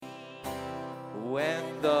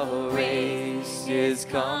When the race is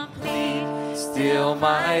complete, still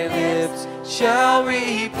my lips shall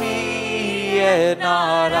repeat, yet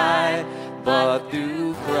not I, but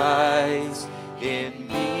through Christ in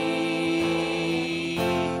me.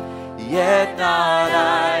 Yet not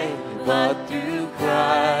I, but through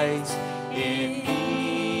Christ in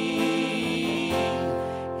me.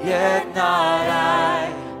 Yet not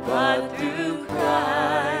I, but through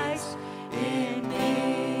Christ in me.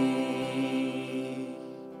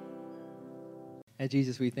 And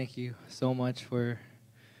Jesus, we thank you so much for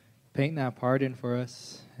paying that pardon for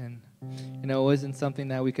us. And, it wasn't something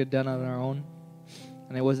that we could have done on our own.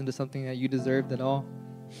 And it wasn't something that you deserved at all.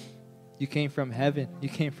 You came from heaven. You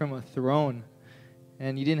came from a throne.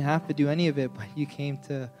 And you didn't have to do any of it, but you came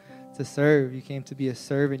to serve. You came to be a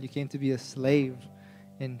servant. You came to be a slave.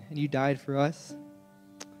 And you died for us.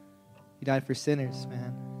 You died for sinners,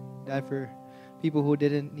 man. You died for people who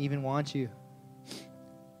didn't even want you.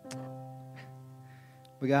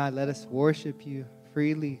 But God, let us worship you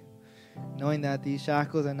freely, knowing that these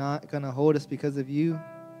shackles are not going to hold us because of you.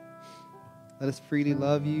 Let us freely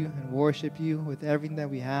love you and worship you with everything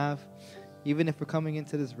that we have. Even if we're coming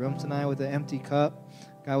into this room tonight with an empty cup,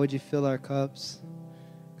 God, would you fill our cups?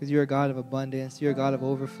 Because you're a God of abundance. You're a God of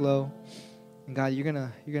overflow. And God, you're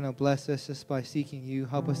gonna bless us just by seeking you.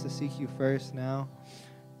 Help us to seek you first now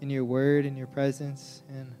in your word, in your presence,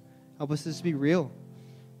 and help us to just be real.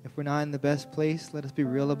 If we're not in the best place, let us be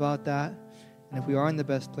real about that. And if we are in the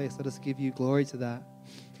best place, let us give you glory to that.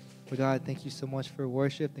 But God, thank you so much for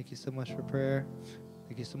worship. Thank you so much for prayer.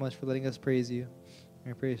 Thank you so much for letting us praise you.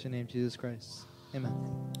 And I praise your name, Jesus Christ. Amen.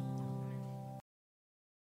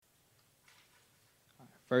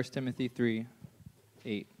 1 Timothy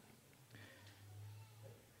 3:8.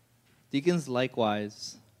 Deacons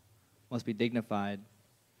likewise must be dignified,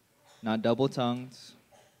 not double-tongued,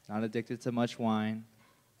 not addicted to much wine,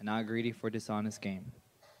 and not greedy for dishonest gain.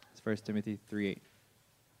 It's 1 Timothy 3:8.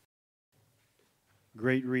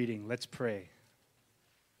 Great reading. Let's pray.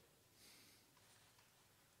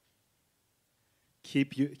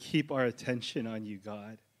 Keep our attention on you,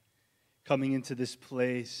 God. Coming into this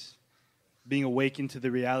place, being awakened to the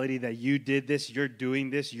reality that you did this, you're doing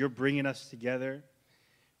this, you're bringing us together.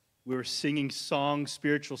 We were singing songs,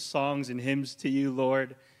 spiritual songs and hymns to you,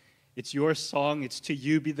 Lord. It's your song. It's to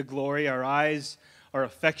you be the glory. Our eyes, our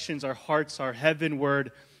affections, our hearts are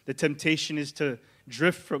heavenward. The temptation is to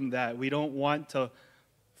drift from that. We don't want to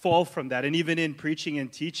fall from that. And even in preaching and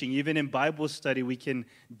teaching, even in Bible study, we can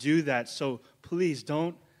do that. So please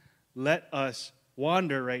don't let us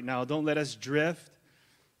wander right now. Don't let us drift.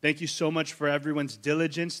 Thank you so much for everyone's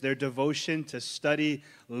diligence, their devotion to study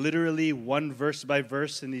literally one verse by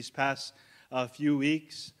verse in these past few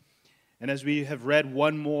weeks. And as we have read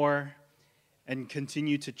one more and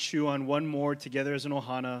continue to chew on one more together as an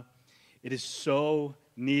ohana, it is so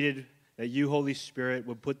needed that you, Holy Spirit,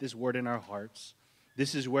 would put this word in our hearts.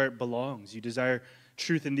 This is where it belongs. You desire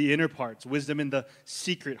truth in the inner parts, wisdom in the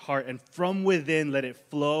secret heart, and from within let it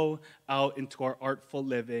flow out into our artful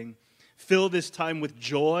living. Fill this time with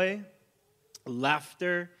joy,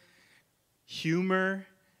 laughter, humor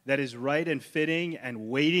that is right and fitting, and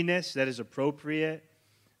weightiness that is appropriate.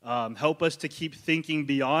 Help us to keep thinking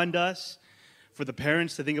beyond us, for the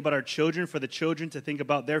parents to think about our children, for the children to think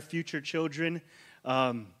about their future children,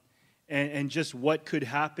 and just what could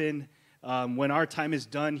happen when our time is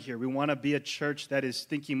done here. We want to be a church that is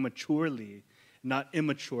thinking maturely, not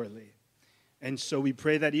immaturely. And so we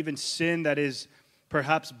pray that even sin that is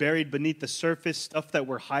perhaps buried beneath the surface, stuff that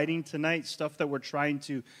we're hiding tonight, stuff that we're trying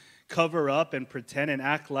to cover up and pretend and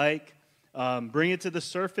act like, bring it to the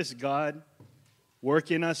surface, God. Work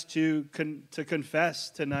in us to confess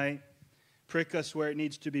tonight. Prick us where it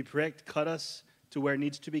needs to be pricked. Cut us to where it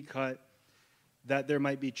needs to be cut, that there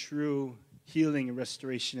might be true healing and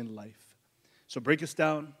restoration in life. So break us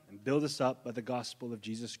down and build us up by the gospel of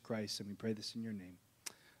Jesus Christ. And we pray this in your name.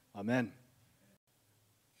 Amen.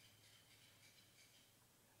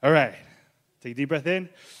 All right. Take a deep breath in.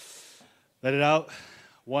 Let it out.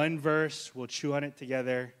 One verse. We'll chew on it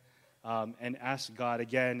together and ask God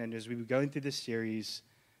again. And as we go through this series,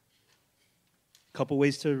 a couple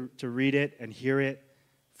ways to read it and hear it.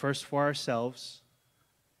 First for ourselves,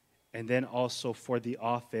 and then also for the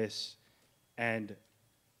office, and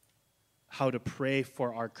how to pray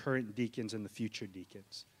for our current deacons and the future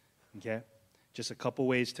deacons. Okay? Just a couple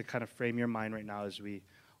ways to kind of frame your mind right now as we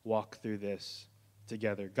walk through this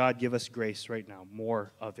together. God, give us grace right now.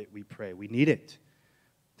 More of it, we pray. We need it.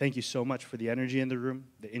 Thank you so much for the energy in the room,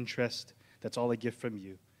 the interest. That's all I get from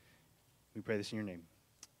you. We pray this in your name.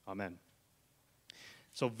 Amen.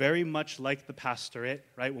 So very much like the pastorate,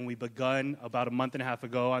 right? When we begun about a month and a half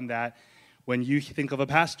ago on that, when you think of a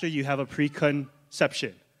pastor, you have a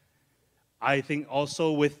preconception. I think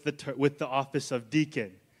also with the office of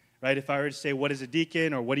deacon, right? If I were to say, what is a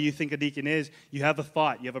deacon, or what do you think a deacon is? You have a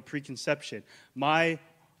thought, you have a preconception. My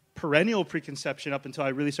perennial preconception up until I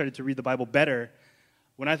really started to read the Bible better,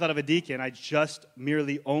 when I thought of a deacon, I just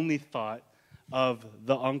merely only thought of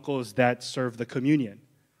the uncles that serve the communion.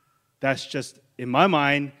 That's just, in my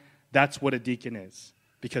mind, that's what a deacon is.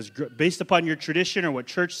 Because based upon your tradition or what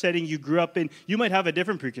church setting you grew up in, you might have a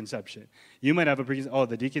different preconception. You might have a preconception, oh,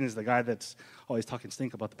 the deacon is the guy that's always talking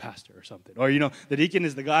stink about the pastor or something. Or, the deacon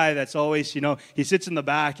is the guy that's always, he sits in the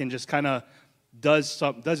back and just kind of does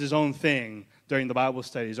his own thing during the Bible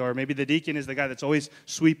studies. Or maybe the deacon is the guy that's always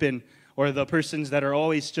sweeping, or the persons that are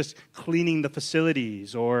always just cleaning the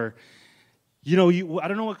facilities. Or, I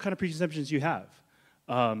don't know what kind of preconceptions you have,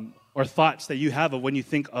 or thoughts that you have of when you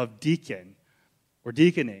think of deacon or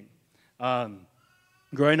deaconing.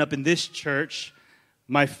 Growing up in this church,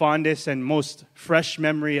 my fondest and most fresh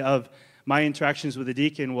memory of my interactions with a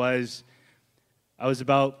deacon was I was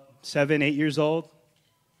about 7, 8 years old,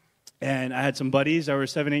 and I had some buddies that were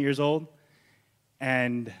 7, 8 years old,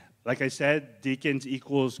 and like I said, deacons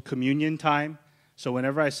equals communion time. So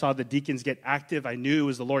whenever I saw the deacons get active, I knew it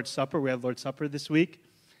was the Lord's Supper. We had Lord's Supper this week.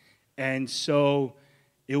 And so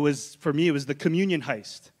for me, it was the communion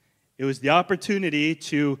heist. It was the opportunity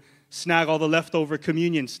to snag all the leftover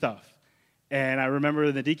communion stuff. And I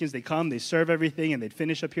remember the deacons, they come, they serve everything, and they'd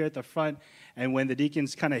finish up here at the front. And when the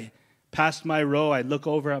deacons kind of passed my row, I'd look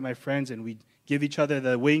over at my friends, and we'd give each other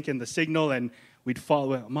the wink and the signal, and we'd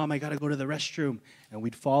follow, Mom, I got to go to the restroom. And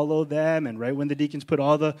we'd follow them, and right when the deacons put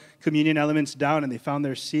all the communion elements down and they found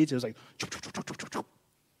their seats, it was like,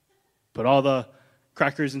 put all the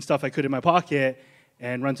crackers and stuff I could in my pocket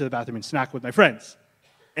and run to the bathroom and snack with my friends.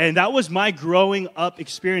 And that was my growing up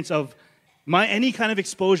experience of any kind of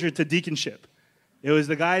exposure to deaconship. It was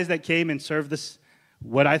the guys that came and served this,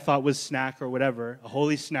 what I thought was snack or whatever, a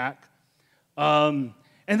holy snack. And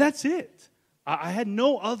that's it. I had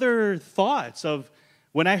no other thoughts of,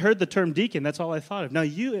 when I heard the term deacon, that's all I thought of. Now,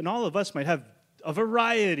 you and all of us might have a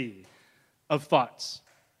variety of thoughts.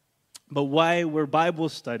 But why we're Bible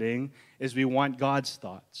studying is we want God's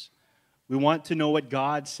thoughts. We want to know what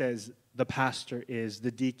God says the pastor is,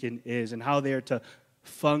 the deacon is, and how they are to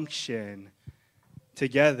function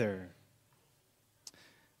together.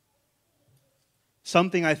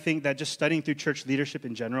 Something I think that just studying through church leadership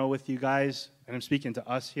in general with you guys, and I'm speaking to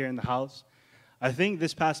us here in the house, I think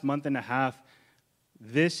this past month and a half,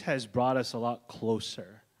 this has brought us a lot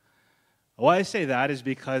closer. Why I say that is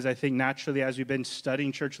because I think naturally as we've been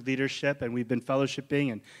studying church leadership and we've been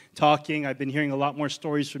fellowshipping and talking, I've been hearing a lot more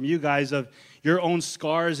stories from you guys of your own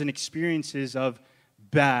scars and experiences of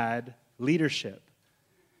bad leadership.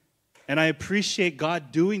 And I appreciate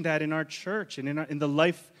God doing that in our church and in the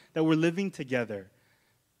life that we're living together,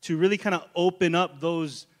 to really kind of open up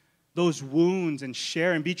those wounds and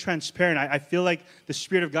share and be transparent. I feel like the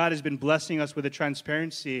Spirit of God has been blessing us with a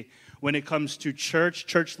transparency when it comes to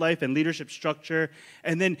church life, and leadership structure.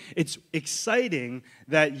 And then it's exciting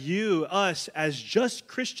that us, as just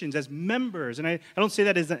Christians, as members, and I don't say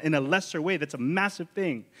that in a lesser way, that's a massive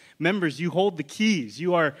thing. Members, you hold the keys.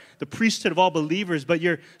 You are the priesthood of all believers, but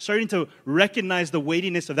you're starting to recognize the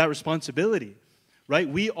weightiness of that responsibility, right?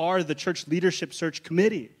 We are the church leadership search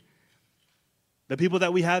committee. The people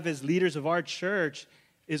that we have as leaders of our church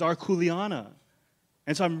is our kuleana.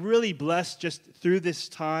 And so I'm really blessed just through this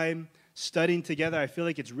time studying together. I feel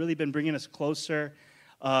like it's really been bringing us closer.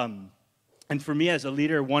 And for me as a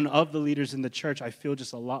leader, one of the leaders in the church, I feel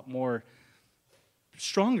just a lot more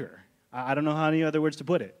stronger. I don't know how any other words to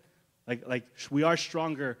put it. Like we are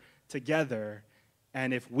stronger together.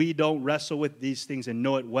 And if we don't wrestle with these things and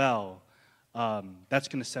know it well, that's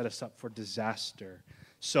going to set us up for disaster.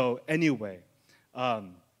 So anyway,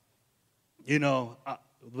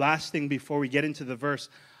 last thing before we get into the verse,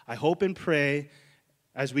 I hope and pray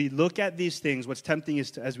as we look at these things, what's tempting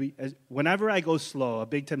is whenever I go slow, a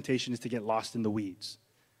big temptation is to get lost in the weeds.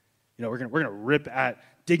 We're gonna rip at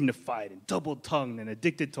dignified and double-tongued and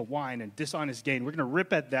addicted to wine and dishonest gain. We're gonna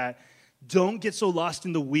rip at that. Don't get so lost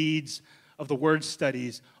in the weeds of the word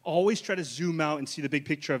studies. Always try to zoom out and see the big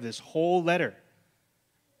picture of this whole letter.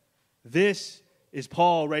 This is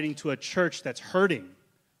Paul writing to a church that's hurting,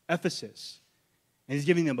 Ephesus. And he's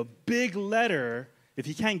giving them a big letter. If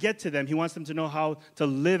he can't get to them, he wants them to know how to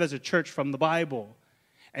live as a church from the Bible.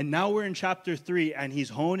 And now we're in chapter 3, and he's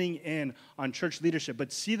honing in on church leadership.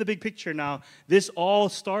 But see the big picture now. This all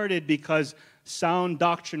started because sound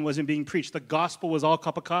doctrine wasn't being preached. The gospel was all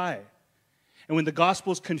kapakai. And when the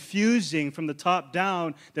gospel is confusing from the top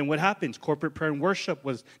down, then what happens? Corporate prayer and worship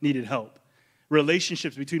needed help.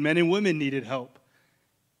 Relationships between men and women needed help.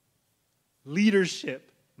 Leadership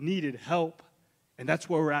needed help. And that's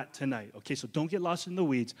where we're at tonight. Okay, so don't get lost in the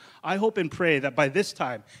weeds. I hope and pray that by this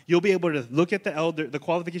time, you'll be able to look at the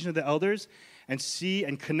qualification of the elders and see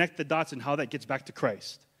and connect the dots and how that gets back to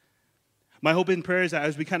Christ. My hope and prayer is that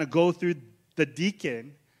as we kind of go through the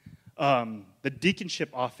deaconship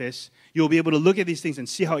office, you'll be able to look at these things and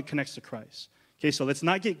see how it connects to Christ. Okay, so let's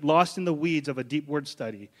not get lost in the weeds of a deep word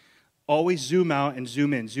study. Always zoom out and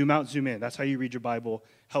zoom in. Zoom out, zoom in. That's how you read your Bible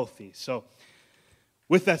healthy. So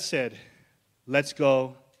with that said, let's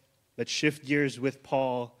go. Let's shift gears with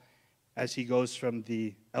Paul as he goes from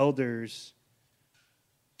the elders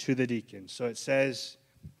to the deacons. So it says,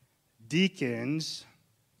 deacons,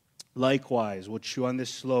 likewise. We'll chew on this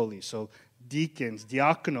slowly. So deacons,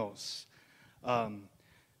 diakonos.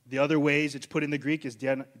 The other ways it's put in the Greek is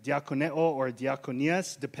diakoneo or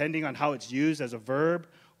diakonias, depending on how it's used as a verb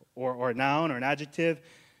or a noun or an adjective.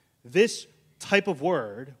 This type of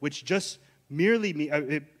word, which just merely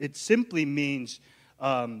it simply means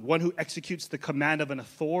one who executes the command of an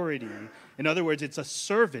authority. In other words, it's a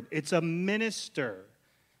servant. It's a minister.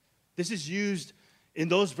 This is used in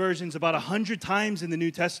those versions about 100 times in the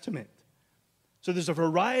New Testament. So there's a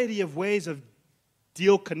variety of ways of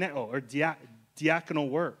diakoneo or diaconal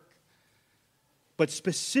work. But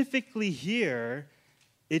specifically here,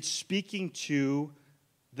 it's speaking to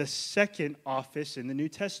the second office in the New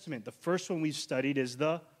Testament. The first one we've studied is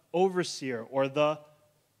the overseer or the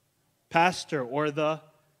pastor or the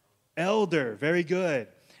elder. Very good.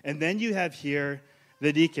 And then you have here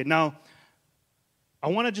the deacon. Now, I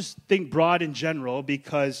want to just think broad in general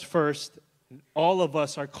because first, all of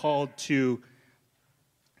us are called to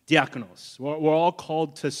diakonos. We're all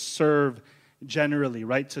called to serve generally,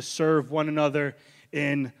 right? To serve one another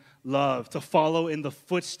in love, to follow in the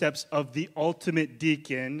footsteps of the ultimate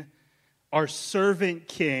deacon, our servant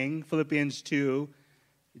king, Philippians 2,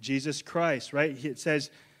 Jesus Christ, right? It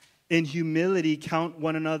says, in humility, count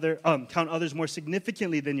others more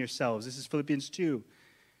significantly than yourselves. This is Philippians 2.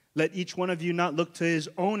 Let each one of you not look to his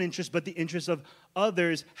own interest, but the interest of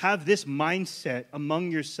others. Have this mindset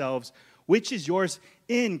among yourselves, which is yours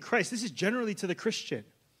in Christ. This is generally to the Christian,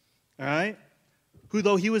 all right? Who,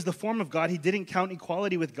 though he was the form of God, he didn't count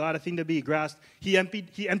equality with God a thing to be grasped. He emptied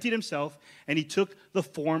himself, and he took the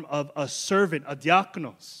form of a servant, a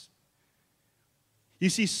diakonos. You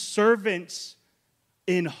see, servants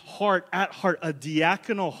at heart, a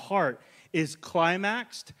diaconal heart is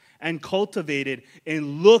climaxed and cultivated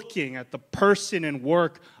in looking at the person and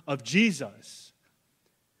work of Jesus.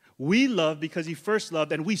 We love because he first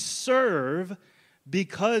loved, and we serve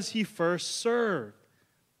because he first served.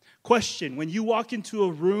 Question, when you walk into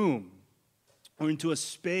a room or into a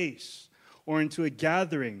space or into a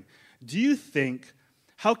gathering, do you think,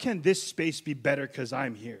 how can this space be better because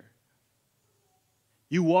I'm here?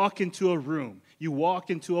 You walk into a room, you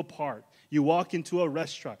walk into a park, you walk into a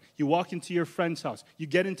restaurant, you walk into your friend's house, you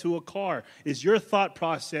get into a car. Is your thought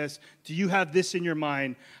process, do you have this in your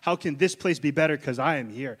mind? How can this place be better because I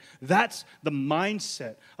am here? That's the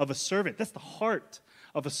mindset of a servant. That's the heart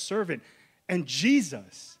of a servant. And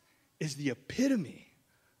Jesus is the epitome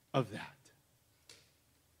of that.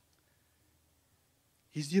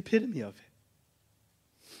 He's the epitome of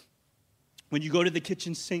it. When you go to the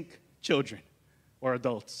kitchen sink, children or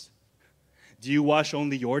adults, do you wash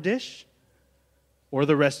only your dish or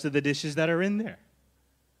the rest of the dishes that are in there?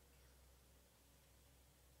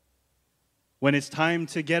 When it's time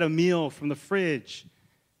to get a meal from the fridge,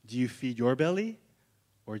 do you feed your belly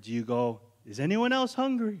or do you go, is anyone else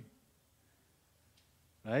hungry?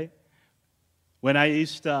 Right? When I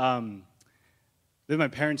used to live with my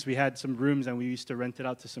parents, we had some rooms and we used to rent it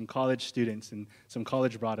out to some college students and some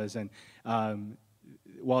college brothers. And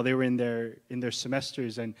while they were in their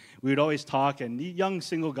semesters, and we would always talk, and young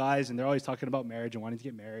single guys, and they're always talking about marriage and wanting to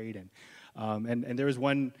get married. And there was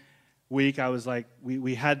one week I was like, we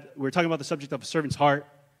were talking about the subject of a servant's heart,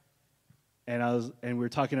 and we were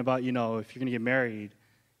talking about, you know, if you're going to get married,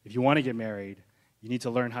 if you want to get married, you need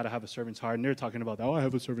to learn how to have a servant's heart. And they're talking about, oh, I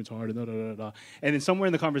have a servant's heart, and da, da, da, da. And then somewhere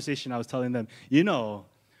in the conversation, I was telling them, you know,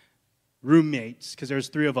 roommates, because there was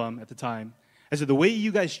 3 of them at the time, I said, the way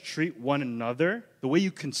you guys treat one another, the way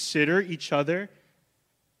you consider each other,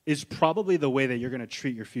 is probably the way that you're going to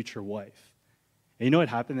treat your future wife. And you know what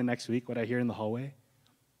happened the next week, what I hear in the hallway?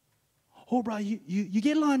 Oh, bro, you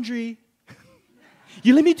get laundry.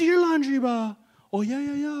 You let me do your laundry, bro. Oh,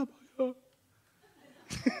 yeah.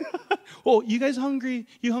 Oh, you guys hungry?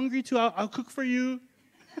 You hungry too? I'll cook for you.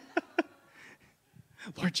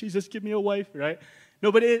 Lord Jesus, give me a wife, right?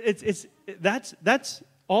 No, but that's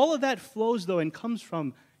all of that flows, though, and comes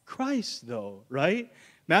from Christ, though, right?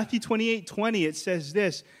 Matthew 28:20, it says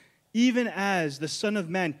this, even as the Son of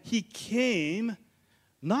Man, he came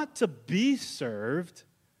not to be served,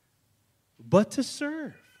 but to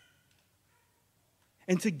serve.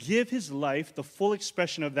 And to give his life, the full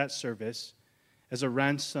expression of that service, as a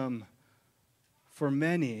ransom for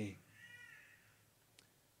many.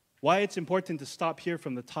 Why it's important to stop here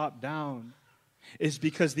from the top down is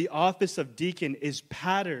because the office of deacon is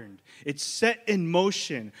patterned. It's set in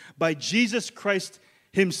motion by Jesus Christ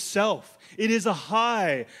himself. It is a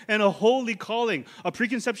high and a holy calling. A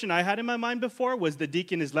preconception I had in my mind before was the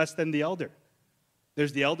deacon is less than the elder.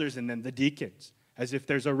 There's the elders and then the deacons, as if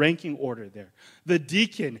there's a ranking order there. The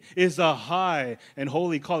deacon is a high and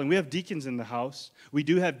holy calling. We have deacons in the house. We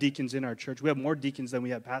do have deacons in our church. We have more deacons than we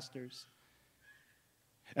have pastors.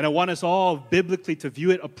 And I want us all biblically to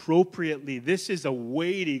view it appropriately. This is a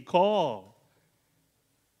weighty call.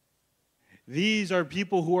 These are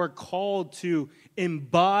people who are called to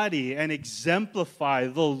embody and exemplify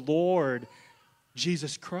the Lord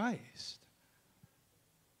Jesus Christ.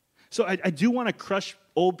 So I do want to crush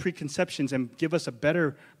old preconceptions and give us a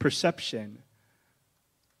better perception.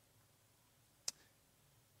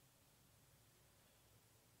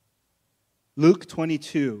 Luke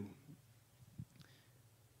 22,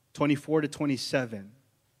 24 to 27.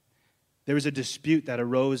 There was a dispute that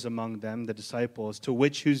arose among them, the disciples, to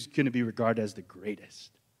who's going to be regarded as the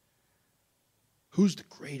greatest. Who's the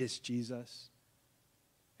greatest, Jesus?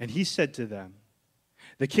 And he said to them,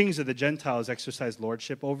 the kings of the Gentiles exercise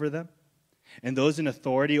lordship over them, and those in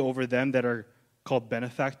authority over them that are called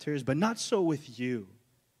benefactors, but not so with you.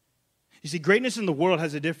 You see, greatness in the world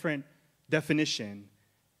has a different definition.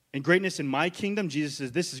 And greatness in my kingdom, Jesus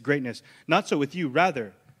says, this is greatness. Not so with you.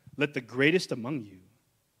 Rather, let the greatest among you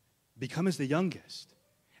become as the youngest.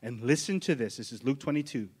 And listen to this. This is Luke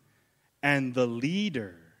 22. And the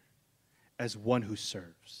leader as one who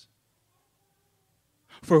serves.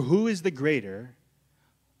 For who is the greater?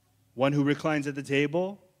 One who reclines at the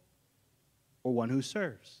table or one who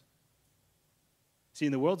serves? See,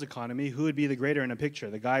 in the world's economy, who would be the greater in a picture?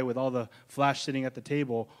 The guy with all the flash sitting at the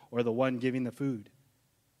table or the one giving the food?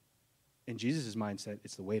 In Jesus' mindset,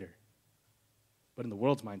 it's the waiter. But in the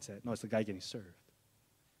world's mindset, no, it's the guy getting served.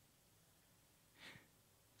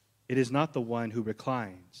 It is not the one who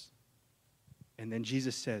reclines. And then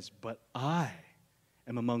Jesus says, but I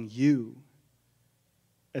am among you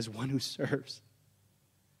as one who serves.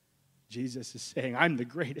 Jesus is saying, I'm the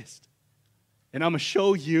greatest. And I'm going to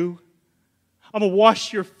show you. I'm going to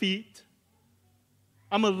wash your feet.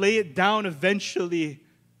 I'm going to lay it down eventually.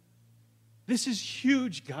 This is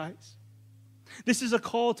huge, guys. This is a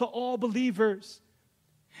call to all believers.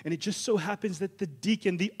 And it just so happens that the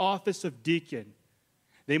deacon, the office of deacon,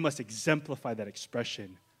 they must exemplify that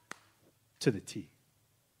expression to the T.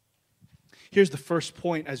 Here's the first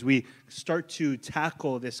point as we start to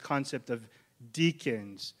tackle this concept of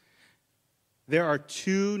deacons. There are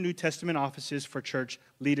two New Testament offices for church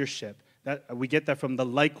leadership. We get that from the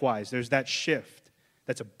likewise. There's that shift.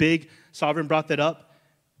 That's a big, Sovereign brought that up.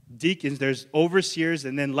 Deacons, there's overseers,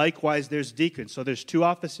 and then likewise there's deacons. So there's two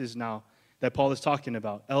offices now that Paul is talking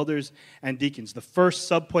about, elders and deacons. The first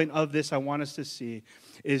subpoint of this I want us to see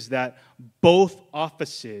is that both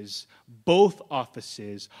offices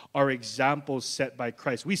are examples set by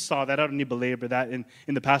Christ. We saw that. I don't need to belabor that in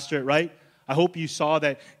the pastorate, right? I hope you saw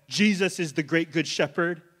that Jesus is the great good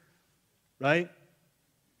shepherd, right?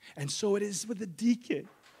 And so it is with the deacon.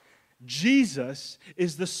 Jesus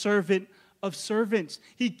is the servant of servants.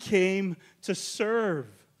 He came to serve.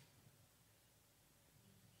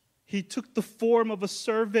 He took the form of a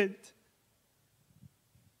servant.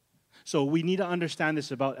 So we need to understand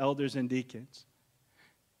this about elders and deacons,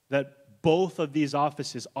 that both of these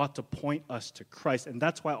offices ought to point us to Christ. And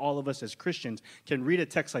that's why all of us as Christians can read a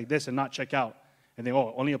text like this and not check out and think,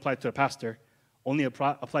 oh, only applied to the pastor, only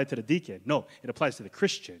applied to the deacon. No, it applies to the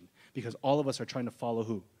Christian because all of us are trying to follow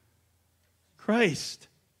who? Christ.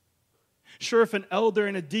 Sure, if an elder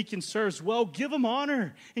and a deacon serves, well, give them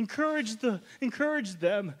honor. Encourage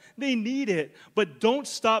them. They need it. But don't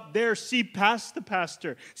stop there. See past the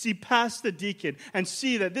pastor. See past the deacon. And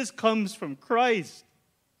see that this comes from Christ.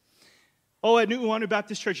 Oh, at Newton Water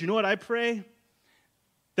Baptist Church, you know what I pray?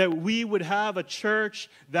 That we would have a church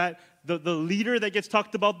that the leader that gets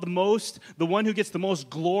talked about the most, the one who gets the most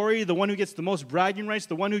glory, the one who gets the most bragging rights,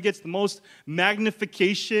 the one who gets the most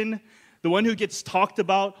magnification, The one who gets talked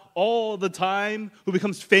about all the time, who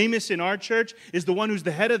becomes famous in our church, is the one who's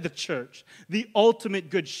the head of the church, the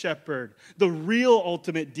ultimate good shepherd, the real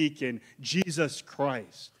ultimate deacon, Jesus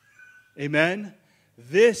Christ. Amen?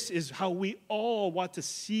 This is how we all want to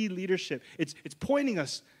see leadership. It's pointing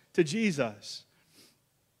us to Jesus.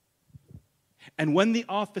 And when the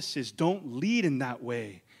offices don't lead in that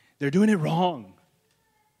way, they're doing it wrong.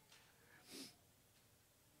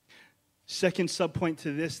 Second subpoint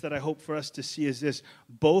to this that I hope for us to see is this.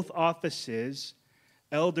 Both offices,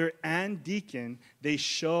 elder and deacon, they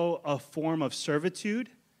show a form of servitude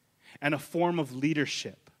and a form of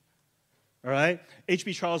leadership. All right?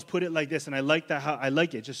 H.B. Charles put it like this, and I like that. I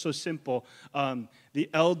like it. Just so simple. The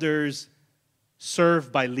elders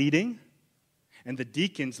serve by leading, and the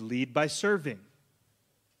deacons lead by serving.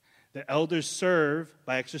 The elders serve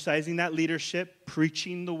by exercising that leadership,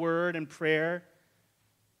 preaching the word and prayer.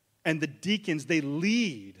 And the deacons, they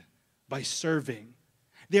lead by serving.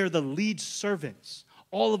 They are the lead servants.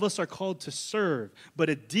 All of us are called to serve.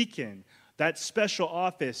 But a deacon, that special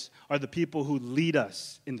office, are the people who lead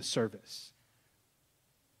us in the service.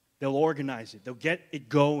 They'll organize it. They'll get it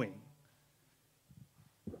going.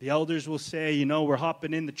 The elders will say, we're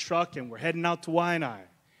hopping in the truck and we're heading out to Waianae.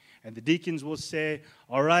 And the deacons will say,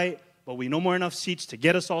 all right, but we no more enough seats to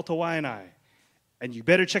get us all to Waianae. And you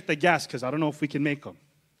better check the gas because I don't know if we can make them.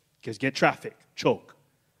 Because get traffic, choke.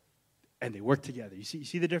 And they work together. You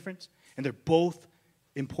see the difference? And they're both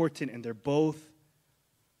important and they're both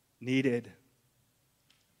needed.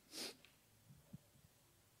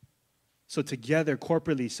 So together,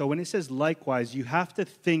 corporately. So when it says likewise, you have to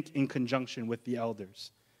think in conjunction with the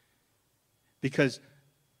elders. Because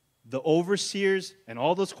the overseers and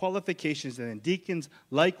all those qualifications and then deacons,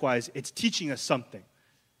 likewise, it's teaching us something.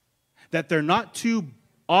 That they're not two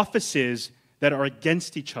offices that are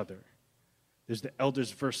against each other. There's the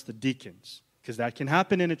elders versus the deacons. Because that can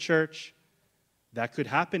happen in a church. That could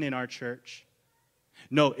happen in our church.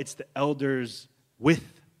 No, it's the elders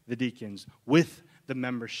with the deacons, with the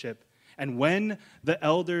membership. And when the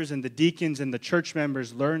elders and the deacons and the church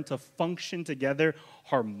members learn to function together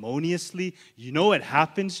harmoniously, you know what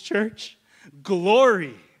happens, church?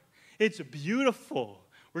 Glory. It's beautiful.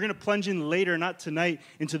 We're going to plunge in later, not tonight,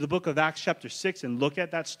 into the book of Acts chapter 6 and look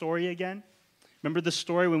at that story again. Remember the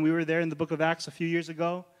story when we were there in the book of Acts a few years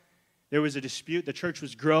ago? There was a dispute. The church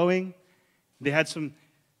was growing. They had some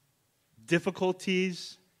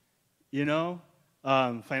difficulties,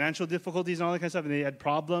 financial difficulties and all that kind of stuff. And they had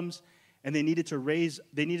problems. And they needed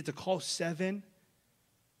to call 7.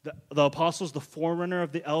 The apostles, the forerunner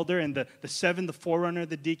of the elder, and the 7, the forerunner of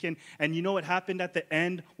the deacon. And you know what happened at the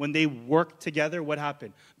end when they worked together? What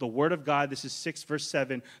happened? The word of God, this is 6 verse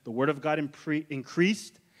 7, the word of God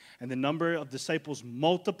increased, and the number of disciples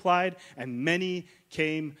multiplied, and many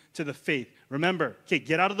came to the faith. Remember, okay,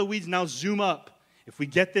 get out of the weeds now, zoom up. If we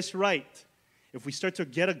get this right, if we start to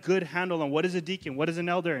get a good handle on what is a deacon, what is an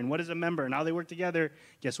elder, and what is a member, and how they work together,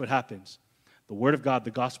 guess what happens? The word of God,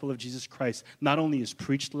 the gospel of Jesus Christ, not only is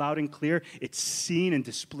preached loud and clear, it's seen and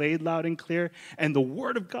displayed loud and clear, and the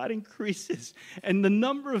word of God increases, and the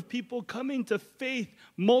number of people coming to faith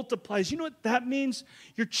multiplies. You know what that means?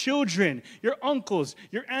 Your children, your uncles,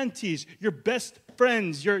 your aunties, your best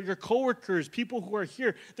friends, your coworkers, people who are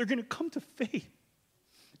here, they're going to come to faith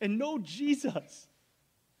and know Jesus.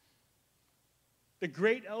 The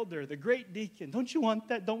great elder, the great deacon. Don't you want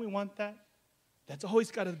that? Don't we want that? That's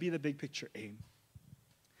always got to be the big picture aim.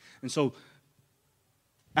 And so,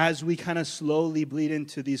 as we kind of slowly bleed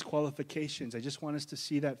into these qualifications, I just want us to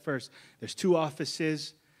see that first. There's 2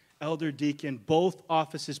 offices, elder, deacon. Both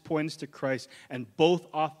offices point us to Christ, and both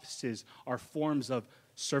offices are forms of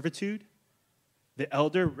servitude. The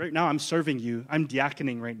elder, right now I'm serving you. I'm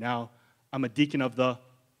diaconing right now. I'm a deacon of the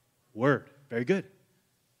word. Very good.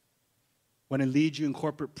 When I lead you in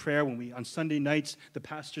corporate prayer, when on Sunday nights, the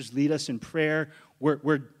pastors lead us in prayer,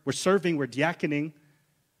 we're serving, we're diaconing,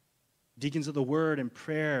 deacons of the word and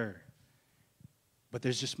prayer. But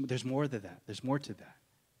there's more to that. There's more to that.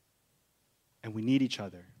 And we need each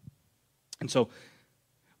other. And so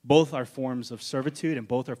both are forms of servitude and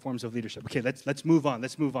both are forms of leadership. Okay, let's move on.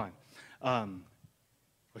 Let's move on.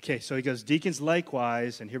 Okay, so he goes, deacons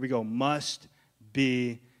likewise, and here we go, must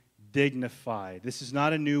be dignified. This is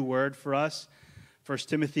not a new word for us. 1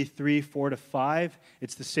 Timothy 3, 4-5.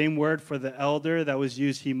 It's the same word for the elder that was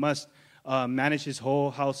used. He must manage his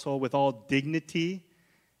whole household with all dignity.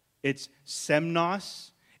 It's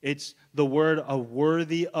semnos. It's the word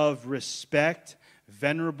worthy of respect,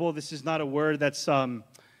 venerable. This is not a word that's,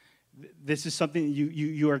 this is something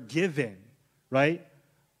you are given, right?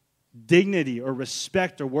 dignity or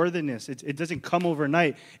respect or worthiness. It doesn't come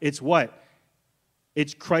overnight. It's what?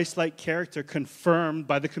 It's Christ-like character confirmed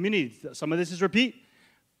by the community. Some of this is repeat.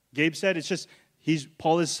 Gabe said it's just,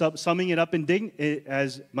 Paul is summing it up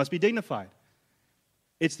as must be dignified.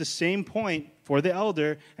 It's the same point for the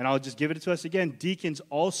elder, and I'll just give it to us again. Deacons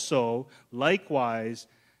also, likewise,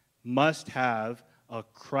 must have a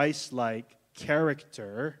Christ-like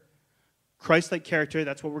character. Christ-like character,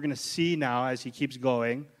 that's what we're going to see now as he keeps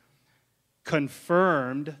going.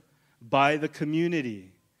 Confirmed by the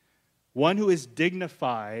community. One who is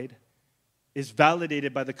dignified is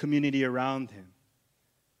validated by the community around him.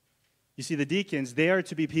 You see, the deacons, they are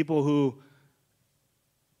to be people who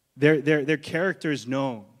their character is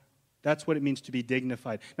known. That's what it means to be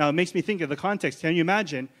dignified. Now, it makes me think of the context. Can you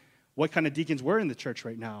imagine what kind of deacons were in the church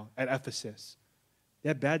right now at Ephesus? They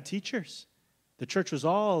had bad teachers. The church was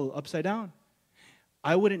all upside down.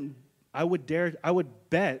 I would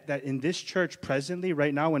bet that in this church presently,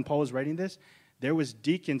 right now, when Paul was writing this, there was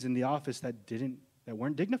deacons in the office that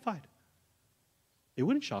weren't dignified. It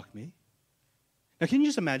wouldn't shock me. Now, can you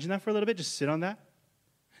just imagine that for a little bit? Just sit on that.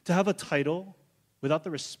 To have a title without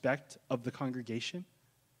the respect of the congregation.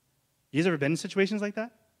 You guys ever been in situations like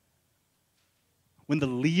that? When the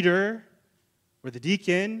leader or the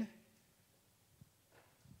deacon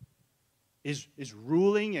is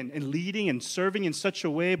ruling and leading and serving in such a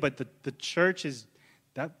way, but the church is,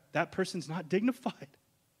 that person's not dignified.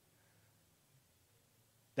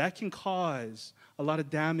 That can cause a lot of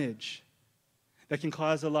damage. That can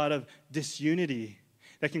cause a lot of disunity.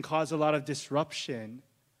 That can cause a lot of disruption.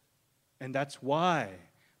 And that's why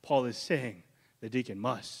Paul is saying the deacon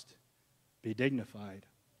must be dignified.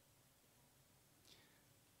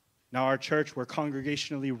 Now, our church, we're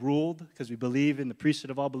congregationally ruled because we believe in the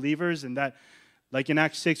priesthood of all believers, and that, like in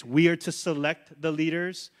Acts 6, we are to select the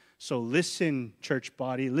leaders. So listen, church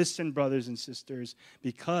body, listen, brothers and sisters,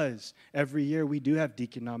 because every year we do have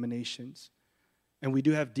deacon nominations, and we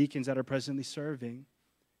do have deacons that are presently serving.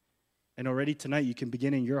 And already tonight, you can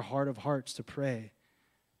begin in your heart of hearts to pray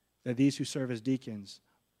that these who serve as deacons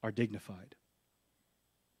are dignified.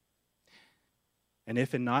 And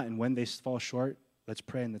if and not, and when they fall short, let's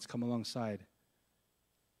pray and let's come alongside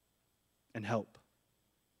and help.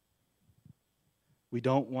 We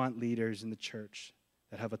don't want leaders in the church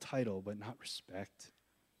that have a title but not respect.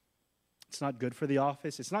 It's not good for the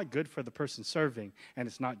office, it's not good for the person serving, and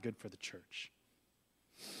it's not good for the church.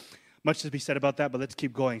 Much to be said about that, but let's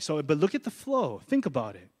keep going. But look at the flow. Think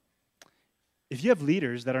about it. If you have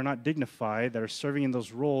leaders that are not dignified, that are serving in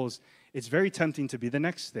those roles, it's very tempting to be the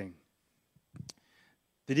next thing.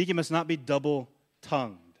 The deacon must not be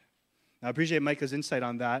double-tongued. Now, I appreciate Micah's insight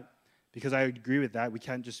on that, because I agree with that. We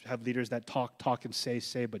can't just have leaders that talk, and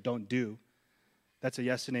say, but don't do. That's a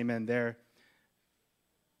yes and amen there.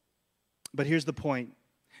 But here's the point.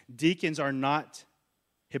 Deacons are not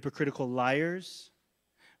hypocritical liars.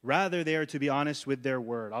 Rather, they are to be honest with their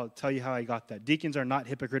word. I'll tell you how I got that. Deacons are not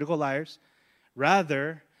hypocritical liars.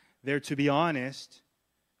 Rather, they're to be honest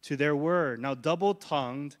to their word. Now,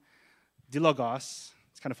 double-tongued, dilogos,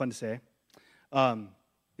 it's kind of fun to say.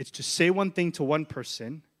 It's to say one thing to one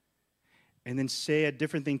person and then say a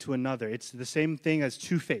different thing to another. It's the same thing as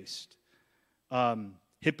two-faced,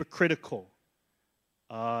 hypocritical.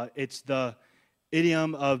 It's the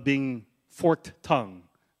idiom of being forked tongue.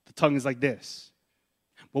 The tongue is like this.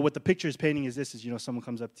 But what the picture is painting is this, someone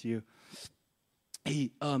comes up to you.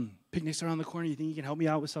 Hey, picnic's around the corner. You think you can help me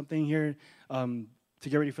out with something here to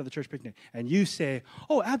get ready for the church picnic? And you say,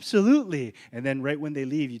 oh, absolutely. And then right when they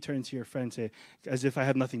leave, you turn to your friend and say, as if I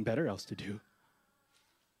have nothing better else to do.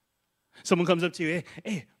 Someone comes up to you,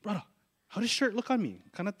 hey, brother, how does shirt look on me?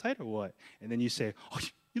 Kind of tight or what? And then you say, oh,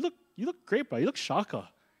 you look great, bro. You look shaka.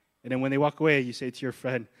 And then when they walk away, you say to your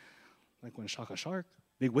friend, like when shaka shark,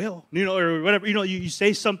 big whale, or whatever. You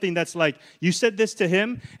say something that's like, you said this to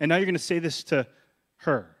him, and now you're going to say this to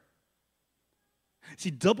her.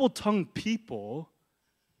 See, double-tongued people,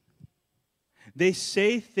 they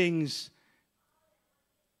say things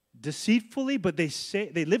deceitfully, but they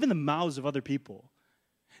live in the mouths of other people.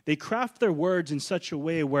 They craft their words in such a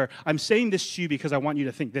way where I'm saying this to you because I want you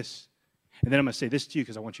to think this. And then I'm going to say this to you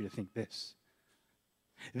because I want you to think this.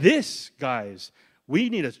 This, guys, we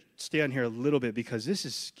need to stay on here a little bit because this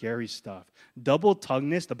is scary stuff.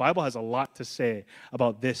 Double-tonguedness, the Bible has a lot to say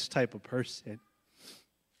about this type of person.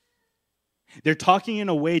 They're talking in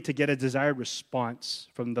a way to get a desired response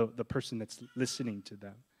from the person that's listening to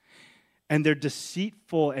them. And they're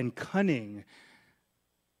deceitful and cunning.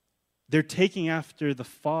 They're taking after the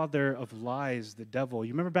father of lies, the devil.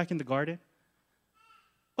 You remember back in the garden?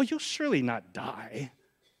 Oh, you'll surely not die.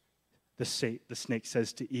 the snake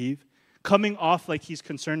says to Eve, coming off like he's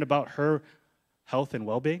concerned about her health and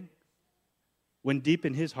well-being, when deep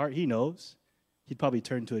in his heart he knows he'd probably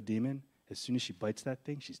turn to a demon. As soon as she bites that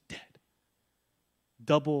thing, she's dead.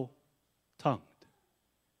 Double-tongued.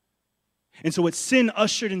 And so what sin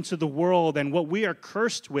ushered into the world and what we are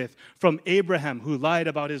cursed with, from Abraham, who lied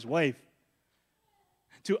about his wife,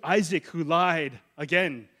 to Isaac, who lied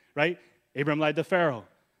again, right? Abraham lied to Pharaoh.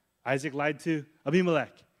 Isaac lied to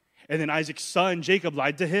Abimelech. And then Isaac's son, Jacob,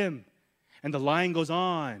 lied to him. And the lying goes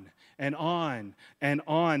on and on and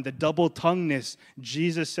on. The double-tonguedness,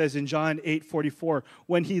 Jesus says in John 8:44,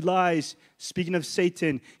 when he lies, speaking of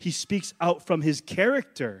Satan, he speaks out from his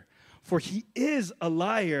character, for he is a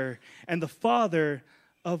liar and the father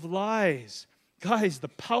of lies. Guys, the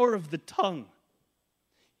power of the tongue.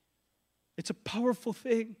 It's a powerful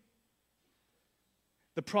thing.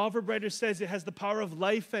 The proverb writer says it has the power of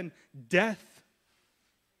life and death.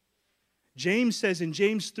 James says in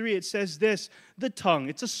James 3, it says this, the tongue,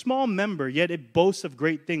 it's a small member, yet it boasts of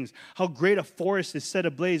great things. How great a forest is set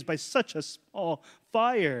ablaze by such a small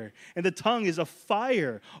fire. And the tongue is a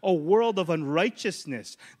fire, a world of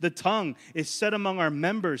unrighteousness. The tongue is set among our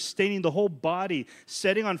members, staining the whole body,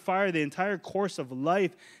 setting on fire the entire course of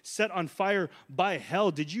life, set on fire by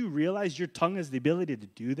hell. Did you realize your tongue has the ability to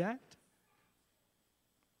do that?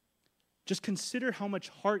 Just consider how much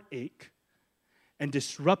heartache and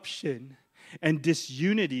disruption and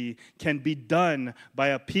disunity can be done by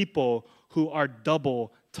a people who are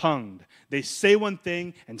double-tongued. They say one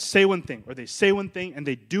thing and say one thing, or they say one thing and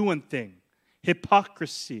they do one thing.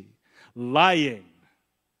 Hypocrisy, lying.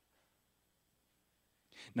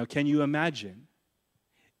 Now, can you imagine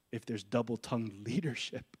if there's double-tongued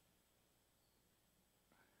leadership?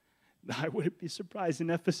 I wouldn't be surprised in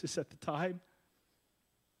Ephesus at the time.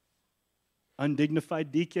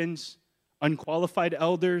 Undignified deacons, unqualified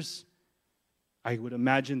elders. I would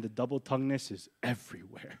imagine the double-tonguedness is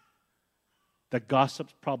everywhere. The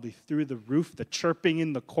gossip's probably through the roof, the chirping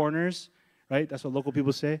in the corners, right? That's what local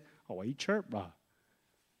people say. Oh, why you chirp, bro?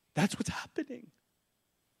 That's what's happening.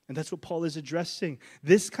 And that's what Paul is addressing.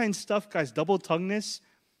 This kind of stuff, guys, double-tonguedness,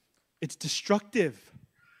 it's destructive.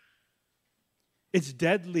 It's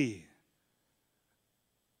deadly.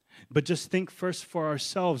 But just think first for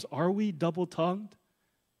ourselves. Are we double-tongued?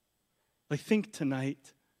 Like, think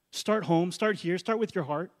tonight. Start home. Start here. Start with your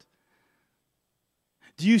heart.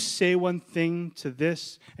 Do you say one thing to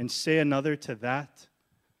this and say another to that?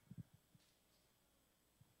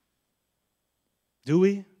 Do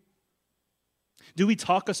we? Do we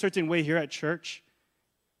talk a certain way here at church?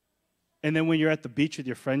 And then when you're at the beach with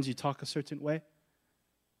your friends, you talk a certain way?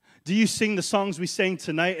 Do you sing the songs we sang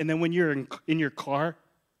tonight, and then when you're in your car,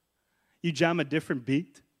 you jam a different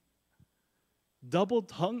beat?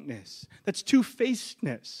 Double-tonguedness. That's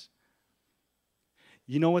two-facedness.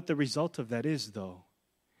 You know what the result of that is, though?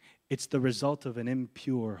 It's the result of an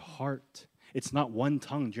impure heart. It's not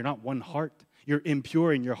one-tongued. You're not one heart. You're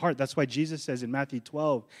impure in your heart. That's why Jesus says in Matthew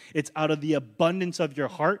 12, it's out of the abundance of your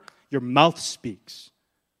heart, your mouth speaks.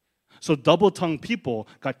 So double-tongued people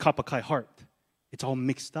got kapakai heart. It's all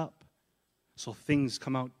mixed up. So things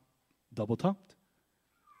come out double-tongued.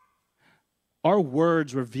 Our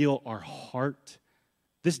words reveal our heart.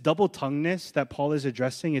 This double-tonguedness that Paul is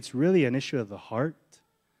addressing, it's really an issue of the heart.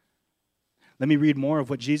 Let me read more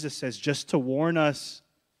of what Jesus says just to warn us.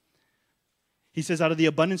 He says, out of the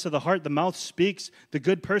abundance of the heart, the mouth speaks. The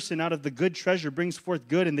good person out of the good treasure brings forth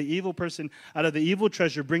good, and the evil person out of the evil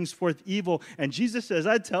treasure brings forth evil. And Jesus says,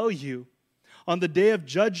 I tell you, on the day of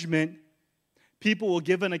judgment, people will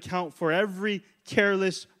give an account for every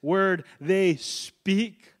careless word they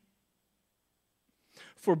speak.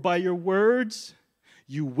 For by your words,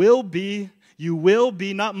 you will be,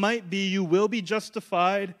 not might be, you will be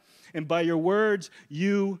justified. And by your words,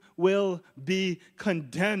 you will be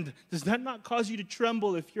condemned. Does that not cause you to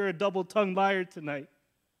tremble if you're a double-tongued liar tonight?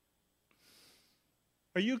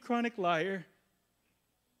 Are you a chronic liar?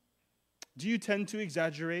 Do you tend to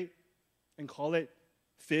exaggerate and call it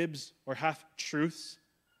fibs or half-truths?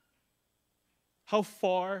 How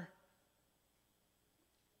far?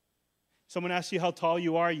 Someone asks you how tall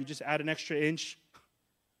you are, you just add an extra inch.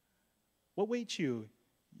 What weight you?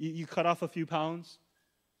 You cut off a few pounds?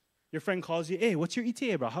 Your friend calls you, hey, what's your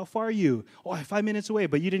ETA, bro? How far are you? Oh, I'm 5 minutes away,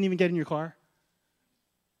 but you didn't even get in your car.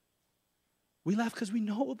 We laugh because we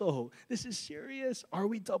know, though, this is serious. Are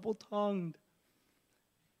we double-tongued?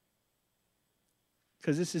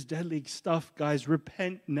 Because this is deadly stuff, guys.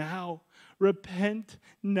 Repent now. Repent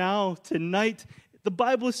now. Tonight, the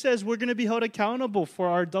Bible says we're going to be held accountable for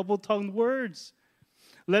our double-tongued words.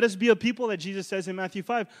 Let us be a people that Jesus says in Matthew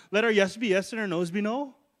 5. Let our yes be yes and our no's be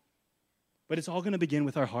no. But it's all going to begin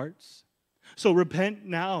with our hearts. So repent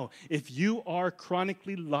now. If you are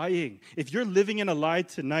chronically lying, if you're living in a lie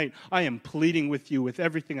tonight, I am pleading with you with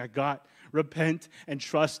everything I got. Repent and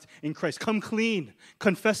trust in Christ. Come clean.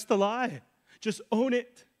 Confess the lie. Just own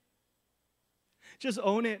it. Just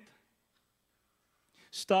own it.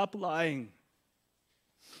 Stop lying.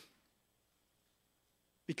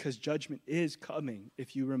 Because judgment is coming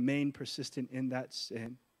if you remain persistent in that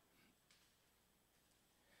sin.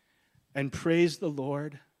 And praise the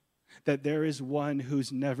Lord that there is one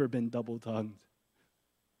who's never been double-tongued.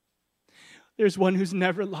 There's one who's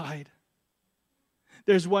never lied.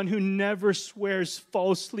 There's one who never swears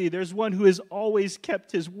falsely. There's one who has always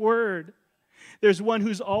kept his word. There's one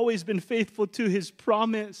who's always been faithful to his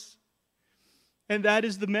promise. And that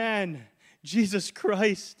is the man, Jesus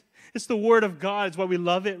Christ. It's the word of God. It's why we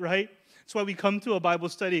love it, right? It's why we come to a Bible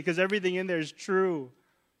study, because everything in there is true.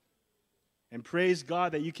 And praise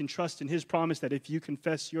God that you can trust in his promise that if you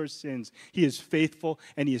confess your sins, he is faithful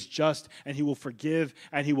and he is just and he will forgive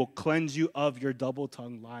and he will cleanse you of your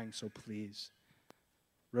double-tongued lying. So please,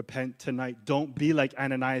 repent tonight. Don't be like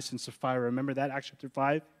Ananias and Sapphira. Remember that, Acts chapter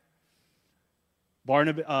 5?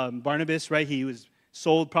 Barnabas, right? He was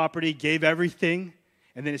sold property, gave everything.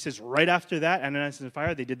 And then it says right after that, Ananias and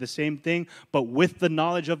Sapphira, they did the same thing. But with the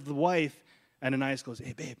knowledge of the wife, Ananias goes,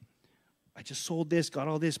 hey, babe, I just sold this, got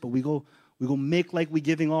all this, but we go make like we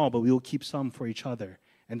giving all, but we will keep some for each other.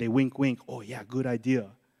 And they wink, wink. Oh, yeah, good idea.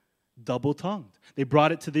 Double-tongued. They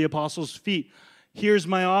brought it to the apostles' feet. Here's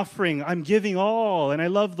my offering. I'm giving all, and I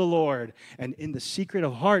love the Lord. And in the secret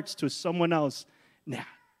of hearts to someone else, nah.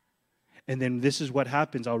 And then this is what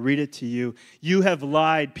happens. I'll read it to you. You have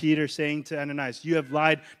lied, Peter saying to Ananias. You have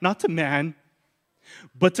lied not to man,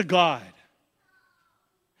 but to God.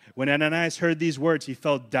 When Ananias heard these words, he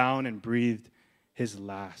fell down and breathed his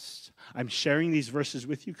last. I'm sharing these verses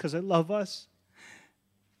with you because I love us.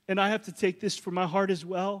 And I have to take this for my heart as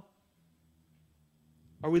well.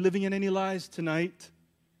 Are we living in any lies tonight?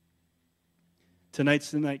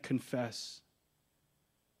 Tonight's the night, confess.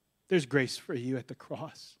 There's grace for you at the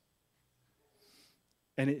cross.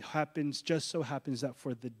 And it happens, just so happens that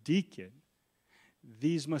for the deacon,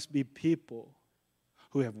 these must be people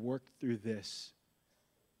who have worked through this.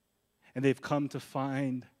 And they've come to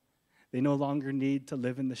find they no longer need to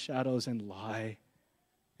live in the shadows and lie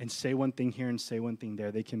and say one thing here and say one thing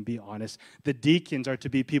there. They can be honest. The deacons are to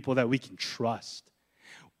be people that we can trust.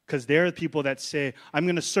 Because they're people that say, I'm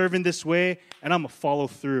going to serve in this way and I'm going to follow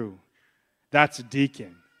through. That's a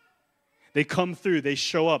deacon. They come through. They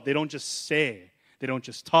show up. They don't just say. They don't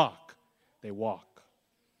just talk. They walk.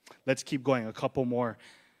 Let's keep going. A couple more.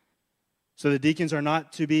 So the deacons are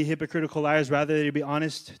not to be hypocritical liars. Rather, they're to be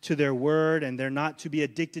honest to their word, and they're not to be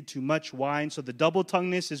addicted to much wine. So the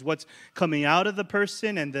double-tonguedness is what's coming out of the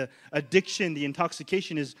person, and the addiction, the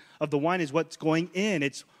intoxication of the wine is what's going in.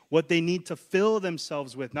 It's what they need to fill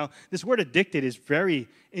themselves with. Now, this word addicted is very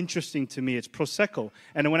interesting to me. It's prosecco.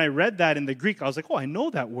 And when I read that in the Greek, I was like, oh, I know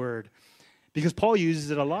that word, because Paul uses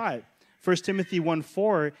it a lot. 1 Timothy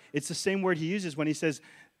 1:4, it's the same word he uses when he says,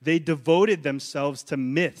 they devoted themselves to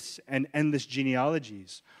myths and endless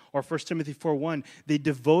genealogies. Or 1 Timothy 4:1, they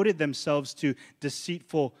devoted themselves to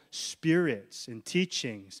deceitful spirits and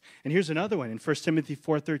teachings. And here's another one in 1 Timothy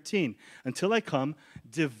 4:13. Until I come,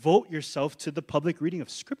 devote yourself to the public reading of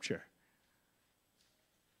Scripture.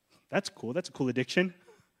 That's cool. That's a cool addiction.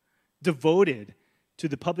 Devoted to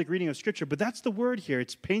the public reading of Scripture. But that's the word here.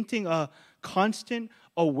 It's painting a constant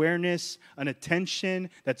awareness, an attention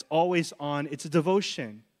that's always on. It's a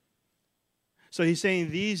devotion. So he's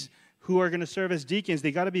saying these who are going to serve as deacons,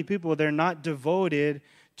 they got to be people, they're not devoted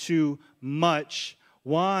to much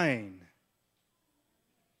wine.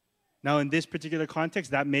 Now, in this particular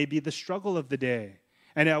context, that may be the struggle of the day.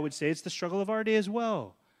 And I would say it's the struggle of our day as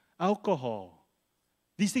well. Alcohol.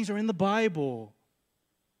 These things are in the Bible.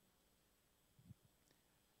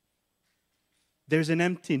 There's an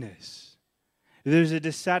emptiness. There's a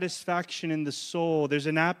dissatisfaction in the soul. There's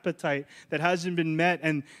an appetite that hasn't been met,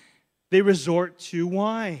 and they resort to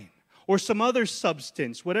wine or some other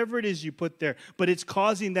substance, whatever it is you put there, but it's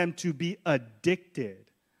causing them to be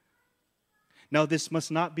addicted. Now, this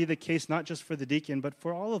must not be the case, not just for the deacon, but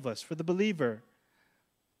for all of us, for the believer.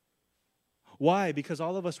 Why? Because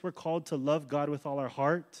all of us were called to love God with all our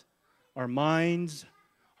heart, our minds,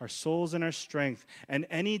 our souls, and our strength. And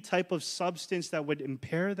any type of substance that would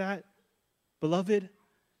impair that, beloved,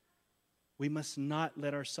 we must not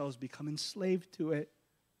let ourselves become enslaved to it.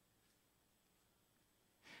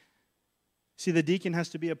 See, the deacon has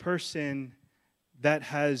to be a person that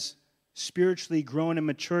has spiritually grown and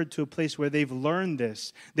matured to a place where they've learned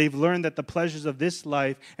this. They've learned that the pleasures of this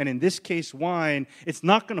life, and in this case wine, it's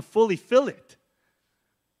not going to fully fill it.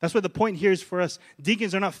 That's what the point here is for us.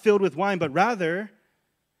 Deacons are not filled with wine, but rather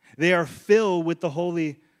they are filled with the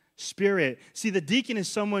Holy Spirit. See, the deacon is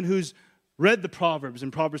someone who's read the Proverbs,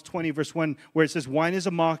 in Proverbs 20, verse 1, where it says, wine is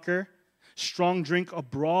a mocker, strong drink a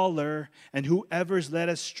brawler, and whoever's led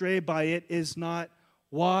astray by it is not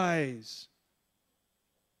wise.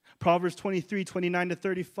 Proverbs 23, 29 to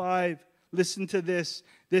 35. Listen to this.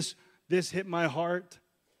 This hit my heart.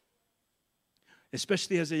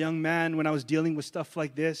 Especially as a young man when I was dealing with stuff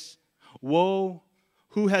like this. Woe.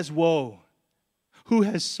 Who has woe? Who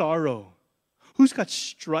has sorrow? Who's got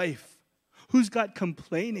strife? Who's got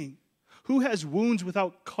complaining? Who has wounds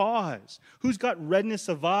without cause? Who's got redness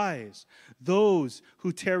of eyes? Those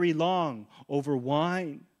who tarry long over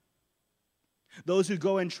wine. Those who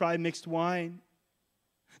go and try mixed wine.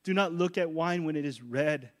 Do not look at wine when it is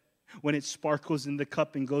red, when it sparkles in the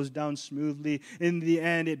cup and goes down smoothly. In the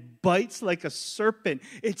end, it bites like a serpent.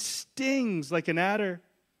 It stings like an adder.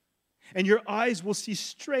 And your eyes will see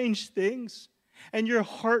strange things, and your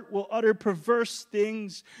heart will utter perverse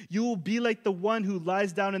things. You will be like the one who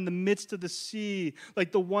lies down in the midst of the sea,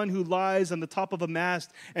 like the one who lies on the top of a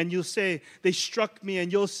mast, and you'll say, they struck me,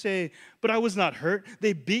 and you'll say, but I was not hurt.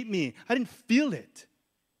 They beat me. I didn't feel it.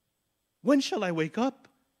 When shall I wake up?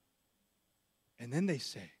 And then they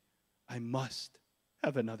say, I must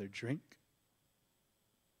have another drink.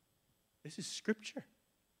 This is Scripture.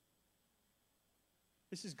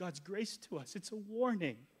 This is God's grace to us. It's a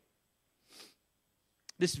warning.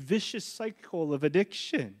 This vicious cycle of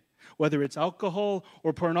addiction, whether it's alcohol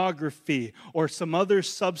or pornography or some other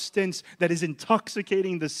substance that is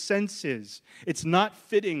intoxicating the senses, it's not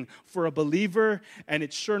fitting for a believer, and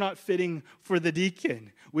it's sure not fitting for the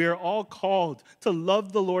deacon. We are all called to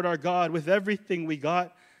love the Lord our God with everything we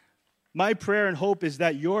got. My prayer and hope is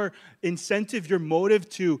that your incentive, your motive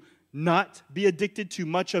to not be addicted to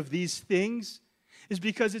much of these things is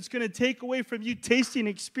because it's going to take away from you tasting and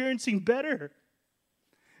experiencing better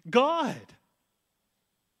God.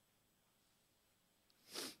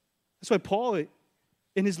 That's why Paul,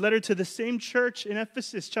 in his letter to the same church in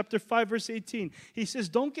Ephesus, chapter 5, verse 18, he says,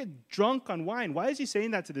 don't get drunk on wine. Why is he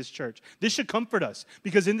saying that to this church? This should comfort us,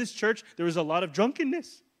 because in this church, there was a lot of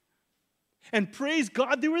drunkenness. And praise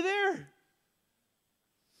God, they were there.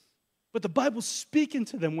 But the Bible's speaking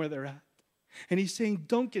to them where they're at. And he's saying,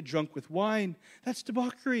 don't get drunk with wine. That's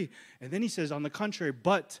debauchery. And then he says, on the contrary,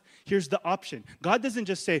 but here's the option. God doesn't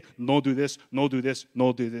just say, no, do this, no, do this,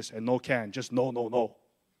 no, do this, and no can. Just no, no, no.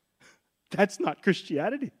 That's not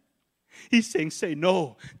Christianity. He's saying, say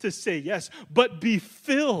no to say yes, but be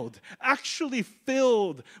filled, actually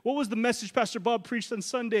filled. What was the message Pastor Bob preached on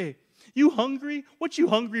Sunday? You hungry? What you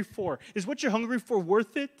hungry for? Is what you're hungry for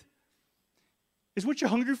worth it? Is what you're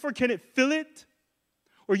hungry for, can it fill it?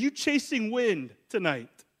 Or are you chasing wind tonight?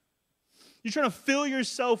 You're trying to fill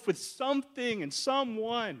yourself with something and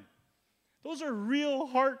someone. Those are real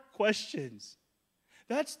heart questions.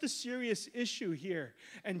 That's the serious issue here.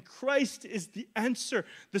 And Christ is the answer.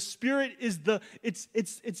 The Spirit is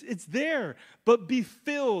it's there. But be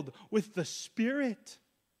filled with the Spirit.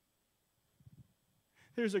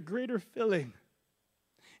 There's a greater filling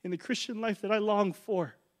in the Christian life that I long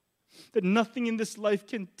for, that nothing in this life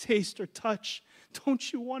can taste or touch.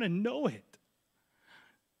 Don't you want to know it?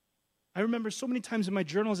 I remember so many times in my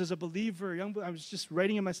journals as a believer, I was just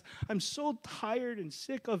writing in I'm so tired and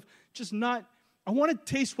sick of just not, I want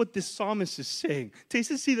to taste what this psalmist is saying. Taste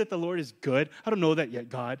and see that the Lord is good. I don't know that yet,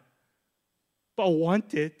 God, but I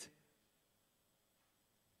want it.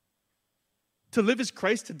 To live is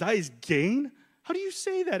Christ, to die is gain? How do you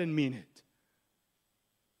say that and mean it?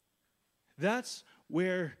 That's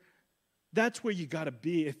where you got to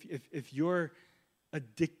be if you're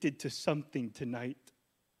addicted to something tonight.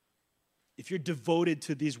 If you're devoted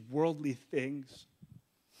to these worldly things.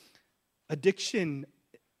 Addictions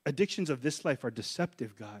of this life are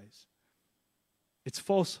deceptive, guys. It's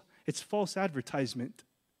false advertisement.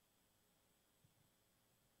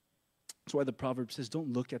 That's why the proverb says,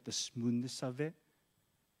 don't look at the smoothness of it.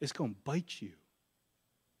 It's going to bite you.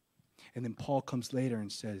 And then Paul comes later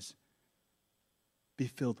and says, be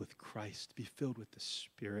filled with Christ. Be filled with the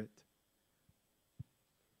Spirit.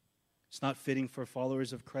 It's not fitting for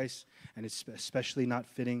followers of Christ, and it's especially not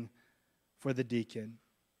fitting for the deacon.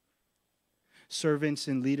 Servants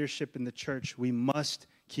in leadership in the church, we must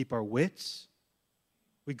keep our wits.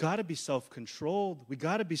 We got to be self-controlled. We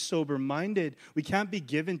got to be sober-minded. We can't be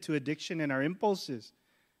given to addiction and our impulses.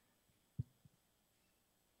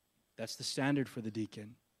 That's the standard for the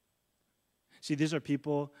deacon. See, these are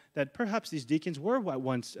people that perhaps these deacons were at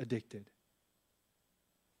once addicted.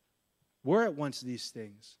 Were at once these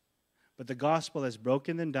things. But the gospel has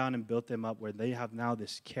broken them down and built them up where they have now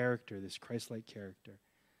this character, this Christ-like character.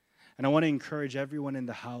 And I want to encourage everyone in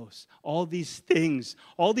the house, all these things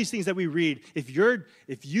that we read,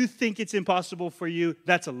 if you think it's impossible for you,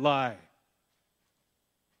 that's a lie.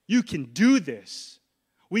 You can do this.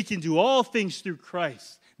 We can do all things through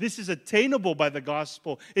Christ. This is attainable by the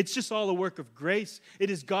gospel. It's just all a work of grace. It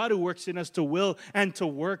is God who works in us to will and to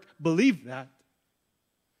work. Believe that.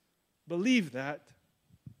 Believe that.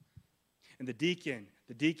 And the deacon,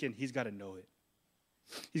 he's got to know it.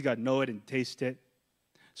 He's got to know it and taste it.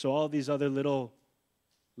 So all these other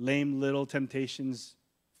lame little temptations,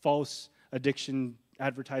 false addiction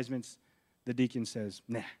advertisements, the deacon says,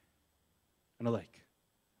 nah, I don't like.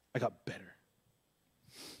 I got better.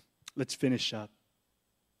 Let's finish up.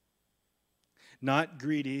 Not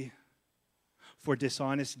greedy for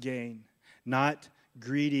dishonest gain. Not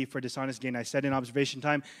greedy for dishonest gain. I said in observation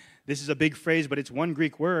time, this is a big phrase, but it's one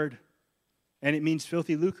Greek word, and it means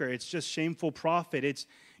filthy lucre. It's just shameful profit. It's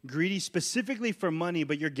greedy specifically for money,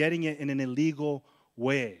 but you're getting it in an illegal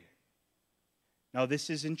way. Now, this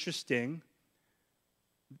is interesting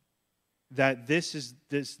that this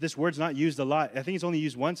word's not used a lot. I think it's only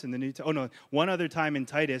used once in the New Testament. One other time in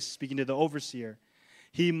Titus, speaking to the overseer.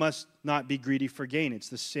 He must not be greedy for gain. It's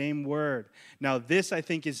the same word. Now, this, I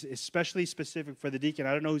think, is especially specific for the deacon.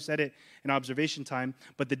 I don't know who said it in observation time,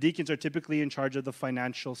 but the deacons are typically in charge of the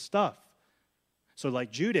financial stuff. So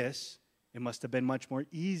like Judas, it must have been much more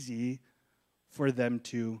easy for them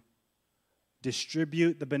to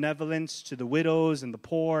distribute the benevolence to the widows and the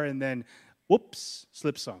poor, and then, whoops,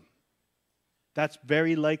 slip some. That's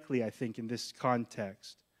very likely, I think, in this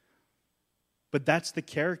context. But that's the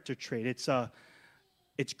character trait.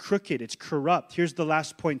 It's crooked, it's corrupt. Here's the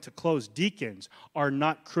last point to close. Deacons are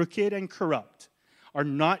not crooked and corrupt.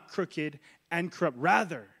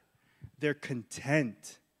 Rather, they're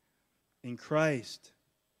content in Christ.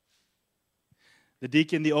 The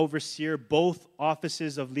deacon, the overseer, both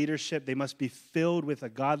offices of leadership, they must be filled with a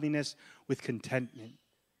godliness, with contentment.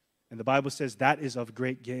 And the Bible says that is of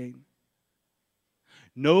great gain.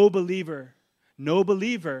 No believer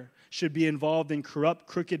should be involved in corrupt,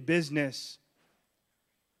 crooked business.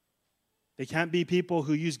 They can't be people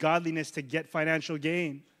who use godliness to get financial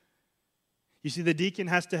gain. You see, the deacon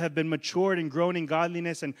has to have been matured and grown in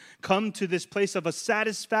godliness and come to this place of a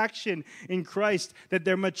satisfaction in Christ, that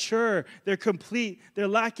they're mature, they're complete, they're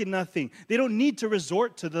lacking nothing. They don't need to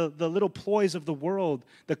resort to the little ploys of the world,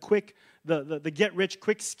 the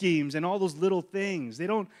get-rich-quick schemes and all those little things.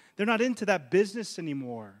 They're not into that business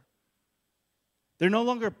anymore. They're no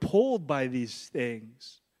longer pulled by these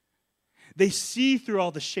things. They see through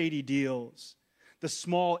all the shady deals, the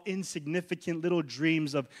small, insignificant little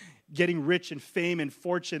dreams of getting rich and fame and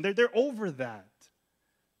fortune. They're over that.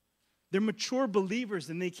 They're mature believers,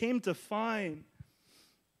 and they came to find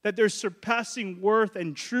that there's surpassing worth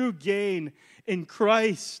and true gain in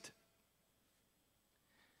Christ.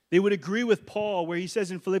 They would agree with Paul where he says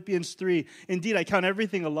in Philippians 3, "Indeed, I count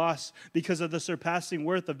everything a loss because of the surpassing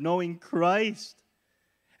worth of knowing Christ.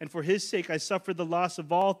 And for his sake, I suffer the loss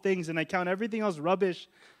of all things, and I count everything else rubbish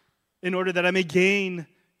in order that I may gain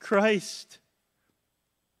Christ."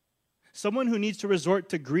 Someone who needs to resort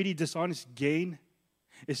to greedy, dishonest gain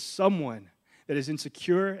is someone that is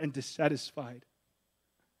insecure and dissatisfied.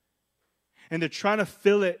 And they're trying to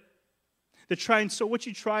fill it. So what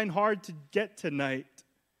you trying hard to get tonight?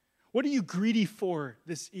 What are you greedy for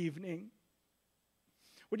this evening?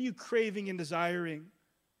 What are you craving and desiring?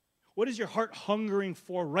 What is your heart hungering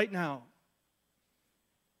for right now?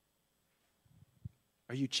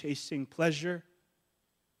 Are you chasing pleasure,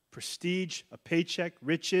 prestige, a paycheck,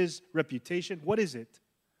 riches, reputation? What is it?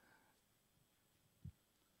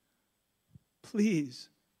 Please,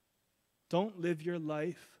 don't live your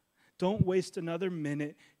life. Don't waste another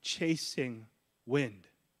minute chasing wind.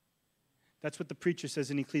 That's what the preacher says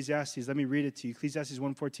in Ecclesiastes. Let me read it to you. Ecclesiastes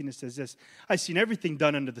 1:14, it says this: "I've seen everything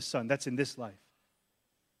done under the sun." That's in this life.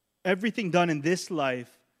 Everything done in this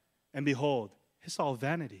life, and behold, it's all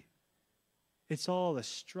vanity. It's all a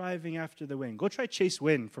striving after the wind. Go try chase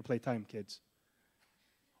wind for playtime, kids.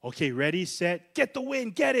 Okay, ready, set, get the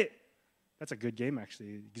wind, get it. That's a good game,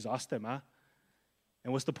 actually. Exhaust them, huh?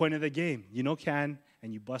 And what's the point of the game? You can,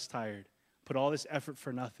 and you bust tired. Put all this effort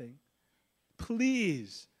for nothing.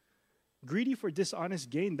 Please, greedy for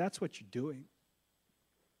dishonest gain, that's what you're doing.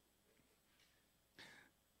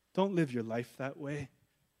 Don't live your life that way.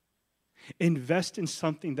 Invest in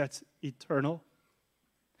something that's eternal.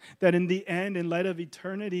 That in the end, in light of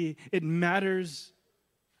eternity, it matters.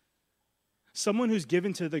 Someone who's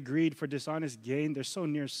given to the greed for dishonest gain, they're so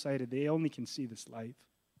nearsighted, they only can see this life.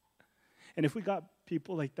 And if we got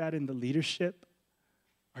people like that in the leadership,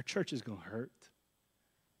 our church is going to hurt.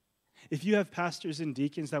 If you have pastors and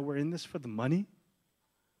deacons that were in this for the money,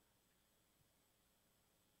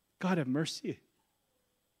 God have mercy.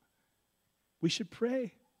 We should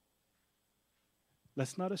pray.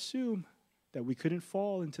 Let's not assume that we couldn't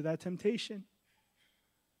fall into that temptation.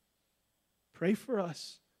 Pray for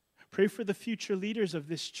us. Pray for the future leaders of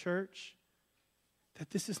this church.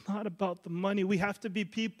 That this is not about the money. We have to be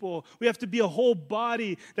people. We have to be a whole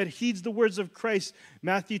body that heeds the words of Christ.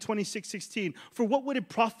 Matthew 26:16. For what would it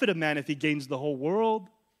profit a man if he gains the whole world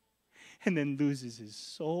and then loses his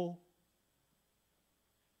soul?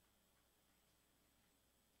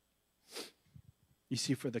 You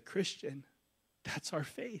see, for the Christian, that's our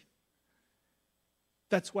faith.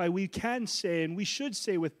 That's why we can say, and we should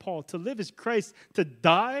say with Paul, to live is Christ, to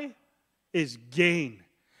die is gain.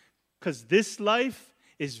 Because this life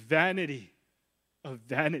is vanity of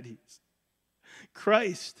vanities.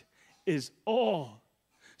 Christ is all.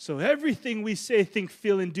 So everything we say, think,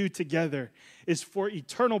 feel, and do together is for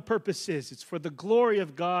eternal purposes. It's for the glory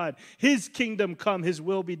of God. His kingdom come, His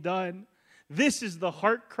will be done. This is the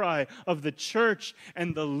heart cry of the church,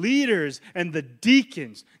 and the leaders and the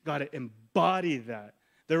deacons got to embody that.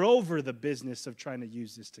 They're over the business of trying to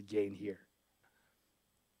use this to gain here.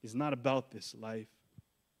 It's not about this life.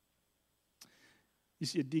 You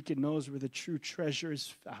see, a deacon knows where the true treasure is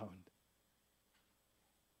found.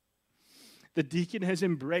 The deacon has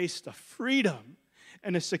embraced a freedom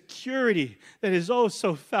and a security that is oh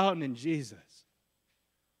so found in Jesus.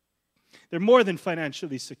 They're more than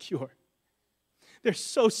financially secure. They're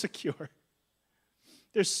so secure.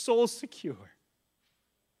 They're soul secure.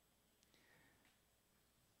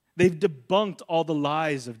 They've debunked all the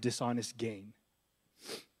lies of dishonest gain.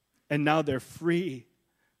 And now they're free.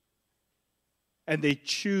 And they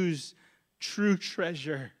choose true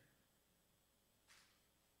treasure.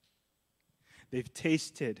 They've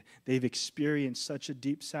tasted, they've experienced such a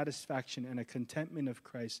deep satisfaction and a contentment of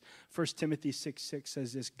Christ. 1 Timothy 6:6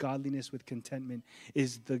 says this, godliness with contentment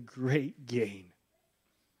is the great gain.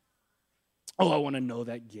 Oh, I want to know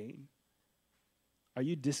that gain. Are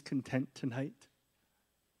you discontent tonight?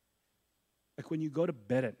 Like when you go to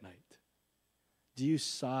bed at night, do you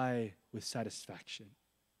sigh with satisfaction?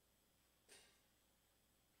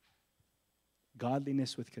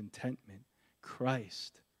 Godliness with contentment,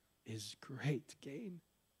 Christ is great gain.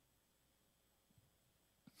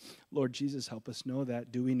 Lord Jesus, help us know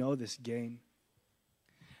that. Do we know this gain?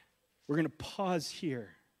 We're going to pause here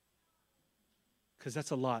because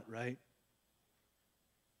that's a lot, right?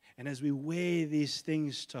 And as we weigh these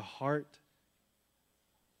things to heart,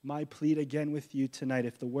 my plea again with you tonight,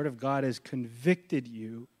 if the Word of God has convicted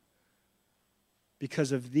you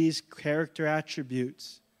because of these character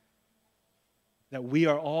attributes that we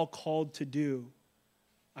are all called to do,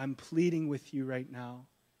 I'm pleading with you right now.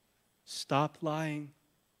 Stop lying.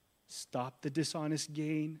 Stop the dishonest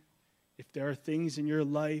gain. If there are things in your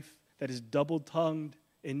life that is double-tongued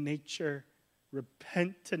in nature,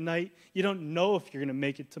 repent tonight. You don't know if you're going to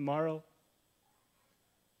make it tomorrow.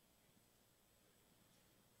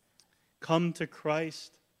 Come to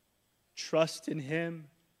Christ. Trust in Him.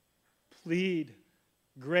 Plead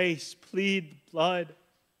grace. Plead blood.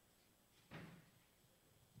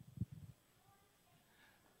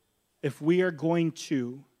 If we are going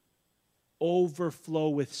to overflow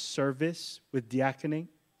with service, with diaconing,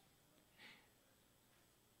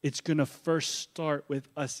 it's going to first start with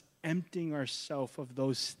us emptying ourselves of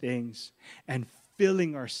those things and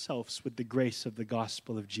filling ourselves with the grace of the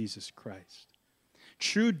gospel of Jesus Christ.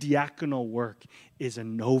 True diaconal work is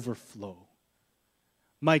an overflow.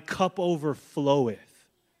 My cup overfloweth,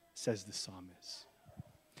 says the psalmist.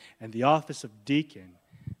 And the office of deacon,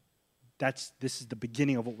 this is the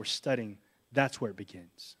beginning of what we're studying. That's where it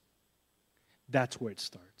begins. That's where it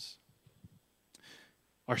starts.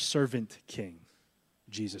 Our servant king,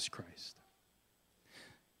 Jesus Christ.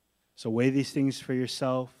 So weigh these things for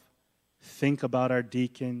yourself. Think about our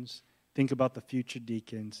deacons. Think about the future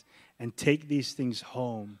deacons. And take these things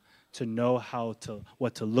home to know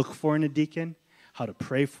what to look for in a deacon, how to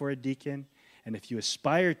pray for a deacon. And if you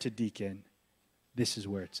aspire to deacon, this is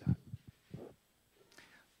where it's at.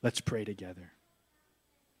 Let's pray together.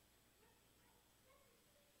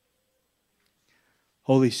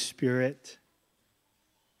 Holy Spirit,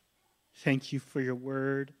 thank you for your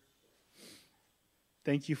word.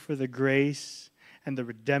 Thank you for the grace and the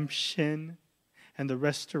redemption and the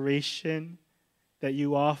restoration that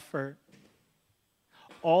you offer.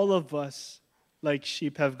 All of us, like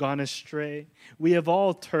sheep, have gone astray. We have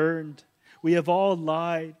all turned. We have all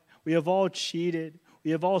lied. We have all cheated.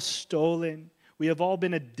 We have all stolen. We have all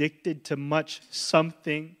been addicted to much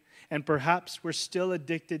something. And perhaps we're still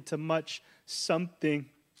addicted to much something.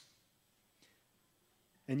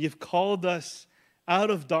 And you've called us out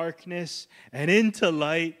of darkness and into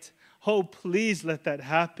light. Oh, please let that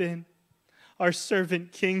happen. Our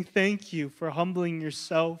servant king, thank you for humbling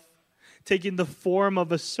yourself, taking the form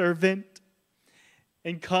of a servant,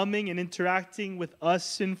 and coming and interacting with us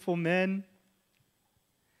sinful men,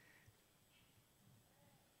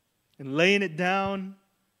 and laying it down,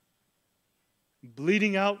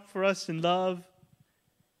 bleeding out for us in love,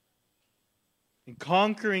 and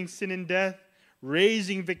conquering sin and death,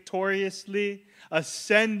 raising victoriously,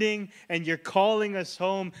 ascending, and you're calling us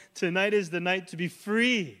home. Tonight is the night to be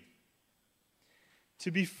free. To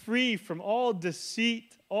be free from all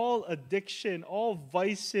deceit, all addiction, all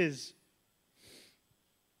vices.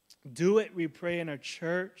 Do it, we pray, in our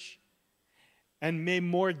church. And may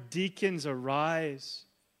more deacons arise.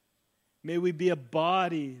 May we be a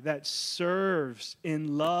body that serves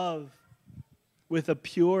in love with a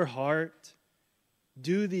pure heart.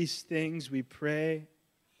 Do these things, we pray,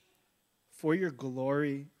 for your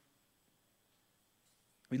glory.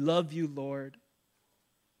 We love you, Lord.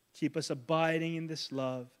 Keep us abiding in this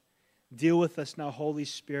love. Deal with us now, Holy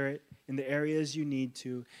Spirit, in the areas you need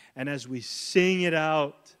to. And as we sing it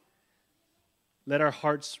out, let our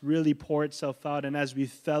hearts really pour itself out. And as we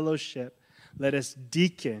fellowship, let us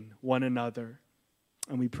deacon one another.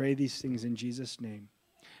 And we pray these things in Jesus' name.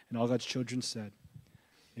 And all God's children said,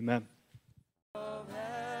 amen.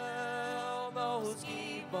 Most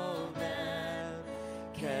evil man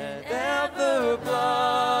can ever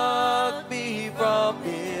pluck me from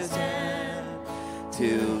his hand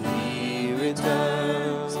till he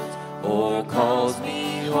returns or calls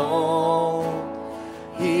me home.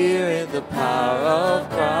 Here in the power of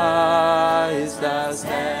Christ I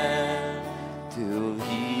stand till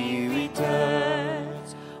he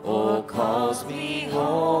returns or calls me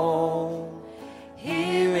home.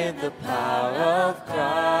 Here in the power of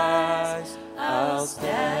Christ I'll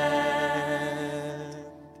stand.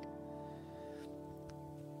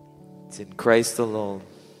 It's in Christ alone,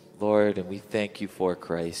 Lord, and we thank you for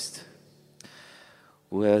Christ,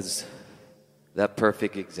 who has that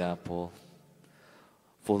perfect example,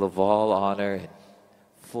 full of all honor and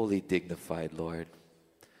fully dignified, Lord,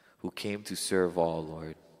 who came to serve all,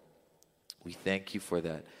 Lord. We thank you for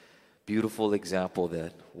that beautiful example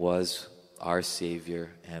that was our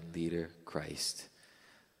Savior and leader, Christ,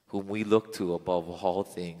 whom we look to above all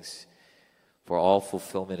things for all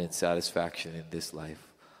fulfillment and satisfaction in this life.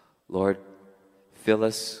 Lord, fill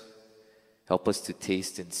us, help us to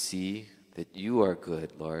taste and see that you are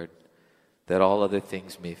good, Lord, that all other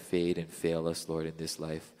things may fade and fail us, Lord, in this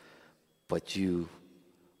life, but you,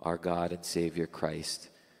 our God and Savior Christ,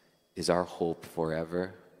 is our hope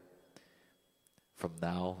forever, from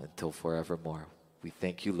now until forevermore. We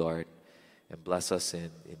thank you, Lord, and bless us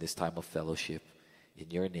in this time of fellowship. In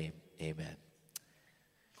your name, amen.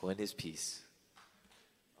 Go in his peace.